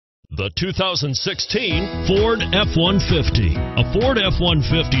The 2016 Ford F-150. A Ford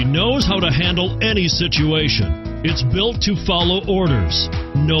F-150 knows how to handle any situation. It's built to follow orders,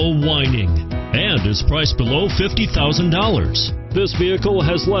 no whining, and is priced below $50,000. This vehicle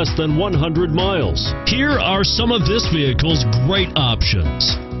has less than 100 miles. Here are some of this vehicle's great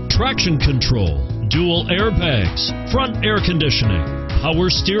options: traction control, dual airbags, front air conditioning,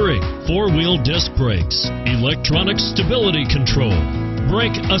 power steering, four-wheel disc brakes, electronic stability control,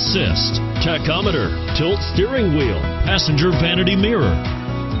 brake assist, tachometer, tilt steering wheel, passenger vanity mirror.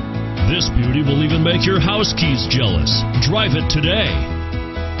 This beauty will even make your house keys jealous. Drive it today.